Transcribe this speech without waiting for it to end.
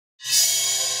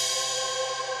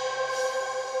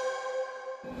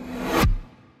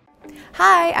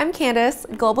Hi, I'm Candace,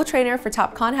 Global Trainer for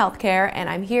TopCon Healthcare, and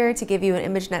I'm here to give you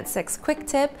an IMAGEnet 6 quick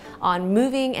tip on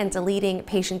moving and deleting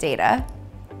patient data.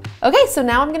 Okay, so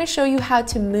now I'm going to show you how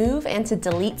to move and to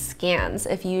delete scans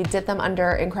if you did them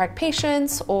under incorrect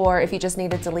patients or if you just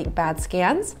need to delete bad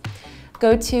scans.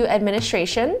 Go to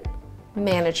Administration,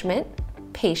 Management,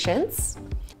 Patients.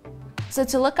 So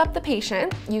to look up the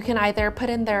patient, you can either put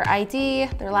in their ID,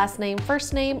 their last name,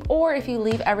 first name, or if you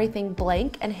leave everything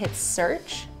blank and hit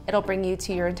search, it'll bring you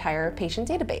to your entire patient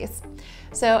database.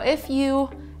 So if you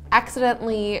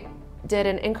accidentally did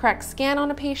an incorrect scan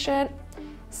on a patient,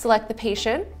 select the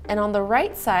patient, and on the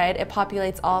right side, it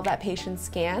populates all of that patient's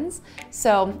scans.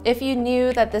 So if you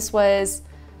knew that this was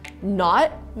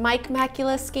not Mike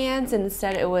Macula scans and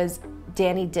instead it was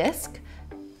Danny Disc,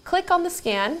 click on the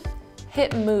scan,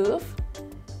 hit move,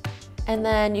 and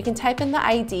then you can type in the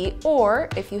ID, or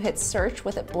if you hit search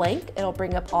with it blank, it'll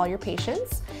bring up all your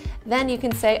patients. Then you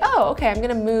can say, oh, okay, I'm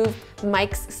gonna move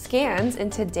Mike's scans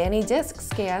into Danny Disc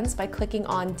scans by clicking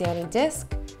on Danny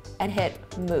Disc and hit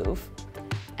move.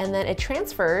 And then it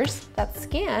transfers that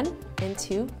scan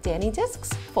into Danny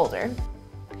Disc's folder.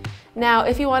 Now,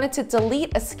 if you wanted to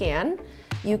delete a scan,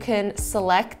 you can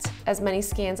select as many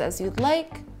scans as you'd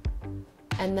like,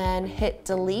 and then hit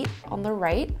delete on the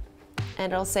right,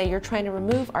 and it'll say you're trying to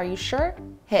remove, are you sure?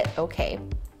 Hit OK.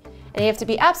 And you have to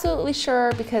be absolutely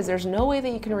sure because there's no way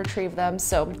that you can retrieve them,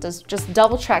 so just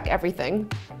double check everything.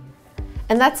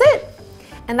 And that's it.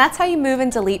 And that's how you move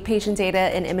and delete patient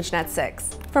data in IMAGEnet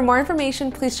 6. For more information,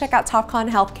 please check out TopCon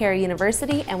Healthcare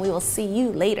University, and we will see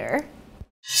you later.